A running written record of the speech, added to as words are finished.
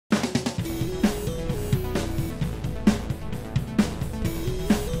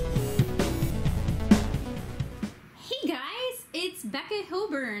Becca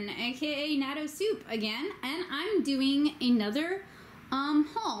Hilburn, aka Natto Soup again, and I'm doing another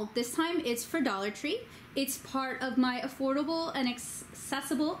haul. This time it's for DollarTree. It's part of my affordable and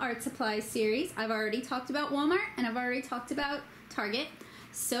accessible art supplies series. I've already talked about Walmart and I've already talked about Target.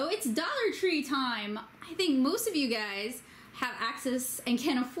 So it's DollarTree time. I think most of you guys have access and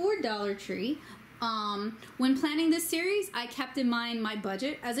can afford DollarTree. When planning this series, I kept in mind my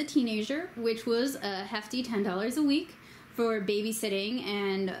budget as a teenager, which was a hefty $10 a week for babysitting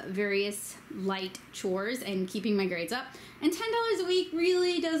and various light chores and keeping my grades up. And $10 a week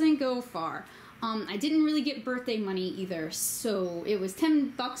really doesn't go far. I didn't really get birthday money either, so it was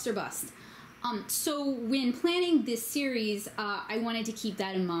 $10 or bust. So when planning this series, I wanted to keep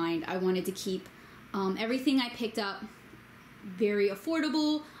that in mind. I wanted to keep everything I picked up very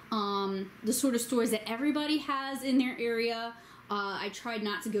affordable, the sort of stores that everybody has in their area. I tried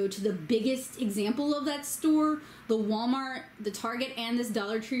not to go to the biggest example of that store. The Walmart, the Target, and this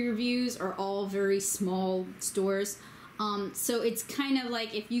DollarTree reviews are all very small stores. So it's kind of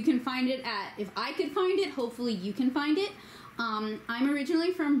like if you can find it if I could find it, hopefully you can find it. I'm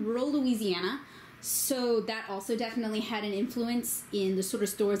originally from rural Louisiana, so that also definitely had an influence in the sort of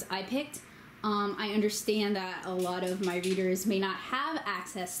stores I picked. I understand that a lot of my readers may not have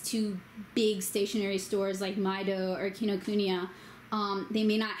access to big stationery stores like Mido or Kinokuniya. They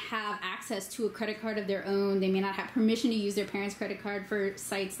may not have access to a credit card of their own. They may not have permission to use their parents' credit card for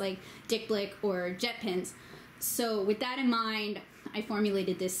sites like Dick Blick or JetPins. So with that in mind, I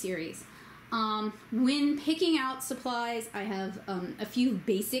formulated this series. When picking out supplies, I have a few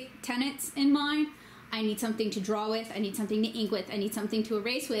basic tenets in mind. I need something to draw with, I need something to ink with, I need something to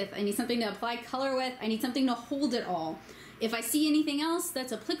erase with, I need something to apply color with, I need something to hold it all. If I see anything else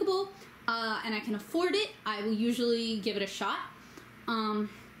that's applicable and I can afford it, I will usually give it a shot.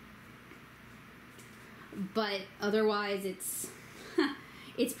 But otherwise it's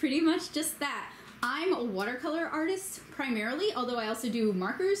pretty much just that. I'm a watercolor artist primarily, although I also do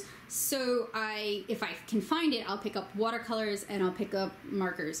markers. So if I can find it, I'll pick up watercolors and I'll pick up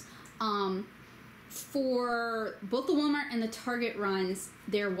markers. For both the Walmart and the Target runs,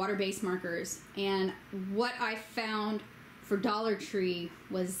 they're water-based markers. And what I found for DollarTree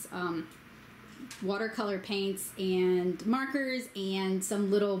was watercolor paints and markers and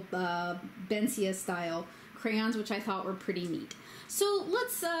some little Benzia style crayons, which I thought were pretty neat. So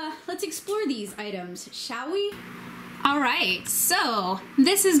let's explore these items, shall we? All right, so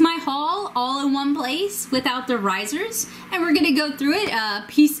this is my haul all in one place without the risers, and we're gonna go through it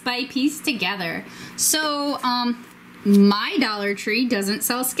piece by piece together. So my DollarTree doesn't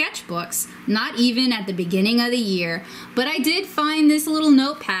sell sketchbooks, not even at the beginning of the year, but I did find this little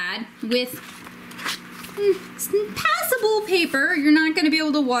notepad with passable paper. You're not gonna be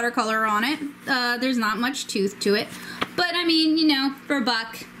able to watercolor on it. There's not much tooth to it, but I mean, you know, for a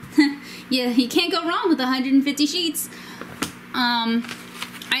buck. Yeah, you can't go wrong with 150 sheets.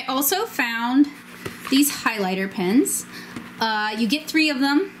 I also found these highlighter pens. You get 3 of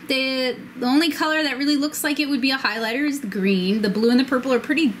them. The only color that really looks like it would be a highlighter is the green. The blue and the purple are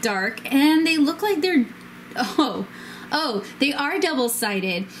pretty dark, and they look like they're, they are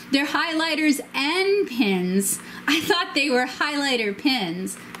double-sided. They're highlighters and pens. I thought they were highlighter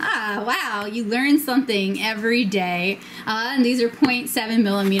pens. Ah, wow, you learn something every day. And these are 0.7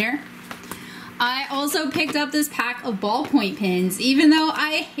 millimeter. I also picked up this pack of ballpoint pens, even though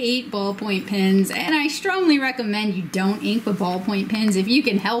I hate ballpoint pens, and I strongly recommend you don't ink with ballpoint pens if you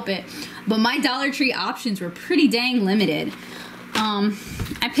can help it. But my DollarTree options were pretty dang limited.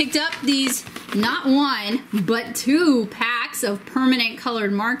 I picked up these not 1, but 2 packs of permanent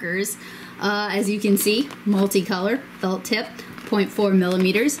colored markers. As you can see, multicolor, felt tip, 0.4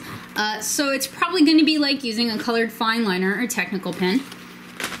 millimeters. So it's probably going to be like using a colored fine liner or technical pen.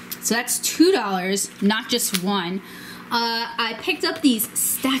 So that's $2, not just 1. I picked up these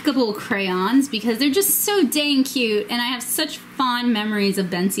stackable crayons because they're just so dang cute, and I have such fond memories of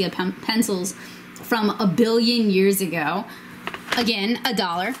Benzia pencils from a billion years ago. Again,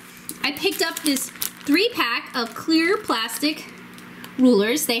 $1. I picked up this 3-pack of clear plastic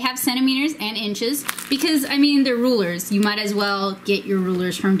rulers. They have centimeters and inches because, I mean, they're rulers. You might as well get your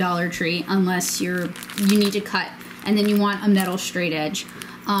rulers from DollarTree unless you need to cut and then you want a metal straight edge.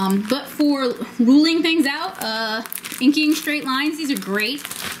 But for ruling things out, inking straight lines, these are great.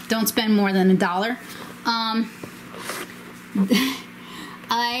 Don't spend more than $1.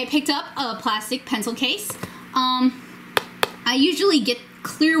 I picked up a plastic pencil case. I usually get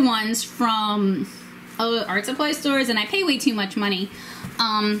clear ones from art supply stores, and I pay way too much money.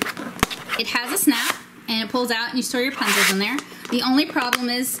 It has a snap, and it pulls out, and you store your pencils in there. The only problem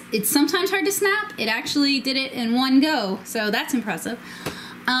is it's sometimes hard to snap. It actually did it in one go, so that's impressive.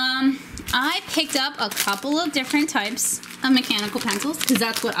 I picked up a couple of different types of mechanical pencils because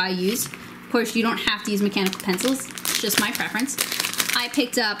that's what I use. Of course, you don't have to use mechanical pencils. It's just my preference. I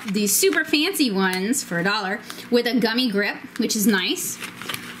picked up these super fancy ones for $1 with a gummy grip, which is nice.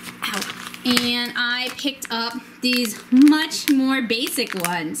 Ow. And I picked up these much more basic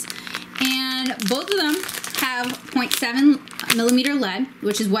ones. And both of them have 0.7 millimeter lead,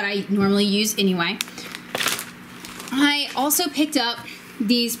 which is what I normally use anyway. I also picked up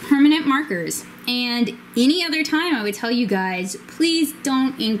these permanent markers. And any other time I would tell you guys, please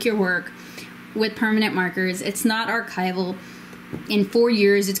don't ink your work with permanent markers. It's not archival. In 4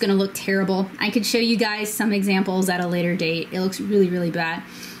 years, it's going to look terrible. I could show you guys some examples at a later date. It looks really, really bad.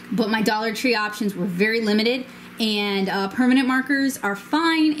 But my Dollar Tree options were very limited, and permanent markers are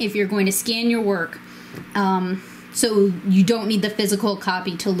fine if you're going to scan your work. So you don't need the physical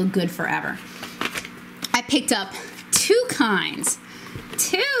copy to look good forever. I picked up two kinds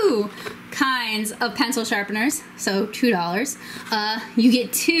of pencil sharpeners, so $2. You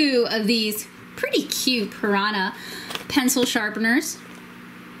get 2 of these pretty cute Piranha pencil sharpeners.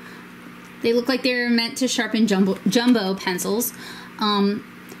 They look like they're meant to sharpen jumbo pencils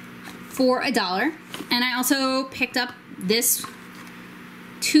for $1. And I also picked up this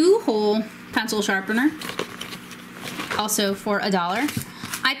 2-hole pencil sharpener, also for $1.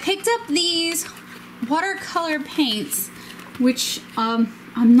 I picked up these watercolor paints, which I'm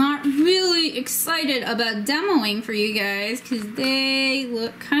not really excited about demoing for you guys because they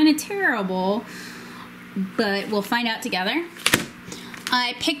look kind of terrible, but we'll find out together.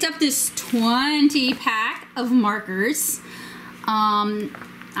 I picked up this 20 pack of markers.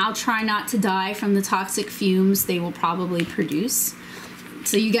 I'll try not to die from the toxic fumes they will probably produce,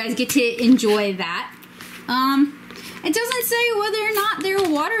 so you guys get to enjoy that. It doesn't say whether or not they're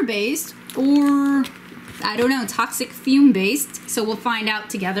water-based or, I don't know, toxic fume-based, so we'll find out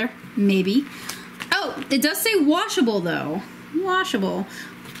together, maybe. Oh, it does say washable, though. Washable.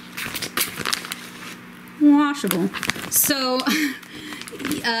 So,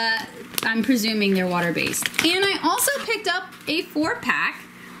 I'm presuming they're water-based. And I also picked up a 4-pack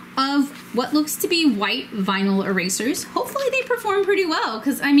of what looks to be white vinyl erasers. Hopefully they perform pretty well,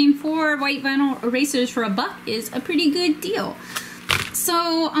 because, I mean, 4 white vinyl erasers for $1 is a pretty good deal.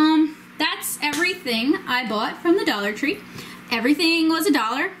 So, that's everything I bought from the Dollar Tree. Everything was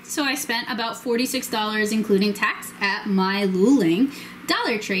 $1, so I spent about $46, including tax, at my Luling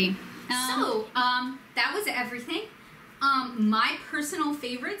Dollar Tree. That was everything. My personal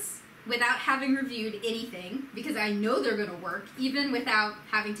favorites, without having reviewed anything, because I know they're going to work, even without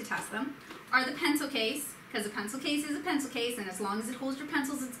having to test them, are the pencil case, because a pencil case is a pencil case, and as long as it holds your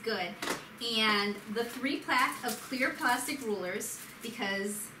pencils, it's good. And the 3-pack of clear plastic rulers,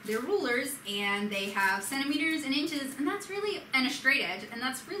 because they're rulers, and they have centimeters and inches, and that's really, and a straight edge, and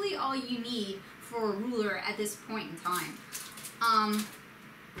that's really all you need for a ruler at this point in time.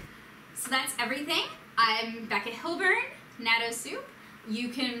 So that's everything. I'm Becca Hilburn, Natto Soup. You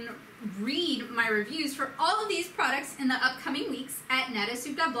can read my reviews for all of these products in the upcoming weeks at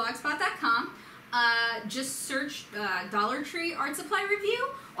nattosoup.blogspot.com. Just search Dollar Tree Art Supply Review,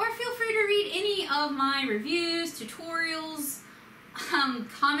 or feel free to read any of my reviews, tutorials,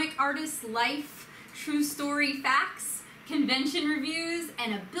 comic artist life, true story facts, convention reviews,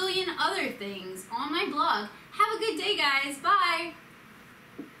 and a billion other things on my blog. Have a good day, guys. Bye!